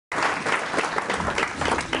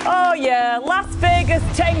Oh yeah, Las Vegas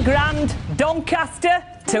 10 grand, Doncaster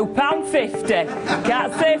 £2.50.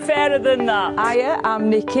 Can't say fairer than that. Hiya, I'm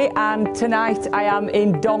Nicky, and tonight I am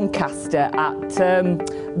in Doncaster at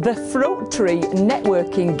the Fruit Tree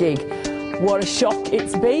networking gig. What a shock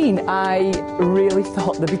it's been. I really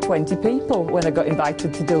thought there'd be 20 people when I got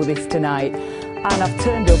invited to do this tonight. And I've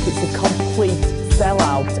turned up, it's a complete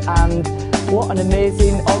sellout, and what an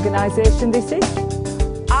amazing organisation this is.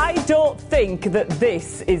 I don't think that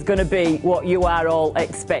this is going to be what you are all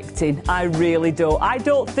expecting. I really don't. I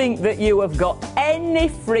don't think that you have got any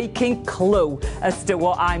freaking clue as to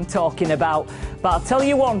what I'm talking about. But I'll tell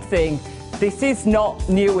you one thing, this is not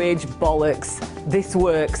new age bollocks. This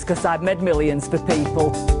works because I've made millions for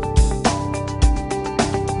people.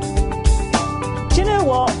 Do you know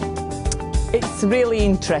what? It's really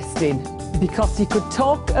interesting because you could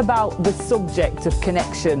talk about the subject of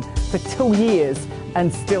connection for 2 years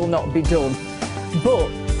and still not be done. But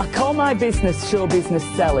I call my business show business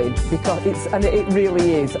selling because it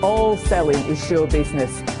really is. All selling is show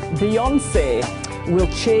business. Beyonce will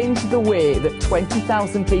change the way that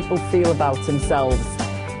 20,000 people feel about themselves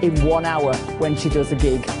in 1 hour when she does a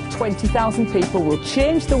gig. 20,000 people will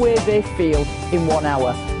change the way they feel in 1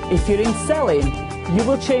 hour. If you're in selling, you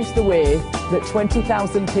will change the way that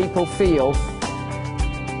 20,000 people feel,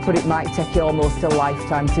 but it might take you almost a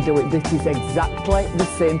lifetime to do it. This is exactly the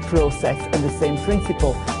same process and the same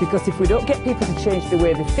principle, because if we don't get people to change the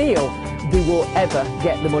way they feel, they won't ever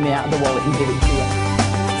get the money out of the wallet and give it to you.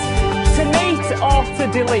 To meet or to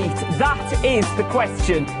delete, that is the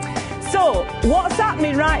question. So, what's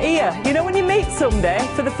happening right here? You know, when you meet somebody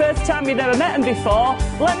for the first time, you've never met them before,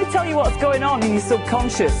 let me tell you what's going on in your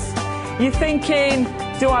subconscious. You're thinking,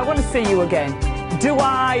 do I want to see you again? Do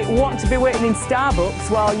I want to be waiting in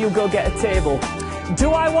Starbucks while you go get a table?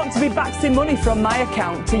 Do I want to be baxing money from my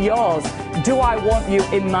account to yours? Do I want you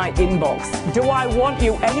in my inbox? Do I want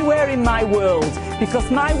you anywhere in my world?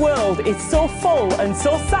 Because my world is so full and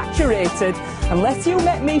so saturated, unless you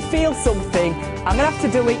make me feel something, I'm going to have to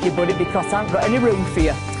delete you, buddy, because I haven't got any room for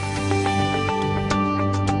you.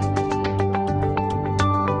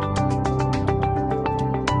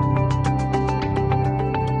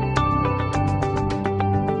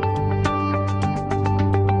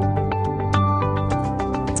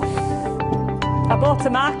 I bought a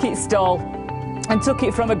market stall and took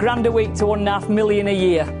it from £1 grand a week to £1.5 million a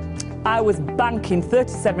year. I was banking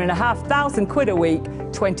 37,500 quid a week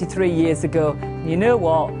 23 years ago. You know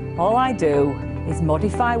what? All I do is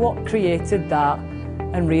modify what created that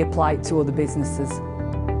and reapply it to other businesses.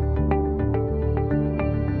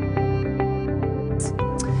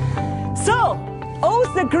 So,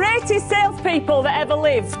 who's the greatest salespeople that ever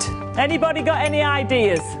lived? Anybody got any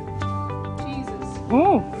ideas?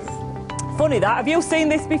 Jesus. Funny that. Have you seen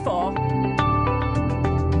this before?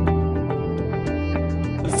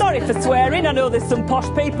 Sorry for swearing, I know there's some posh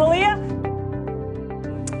people here.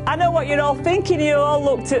 I know what you're all thinking. You all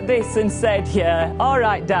looked at this and said, yeah, all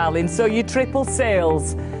right, darling, so you triple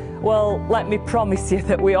sales. Well, let me promise you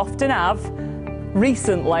that we often have,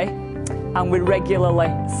 recently, and we regularly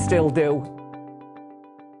still do.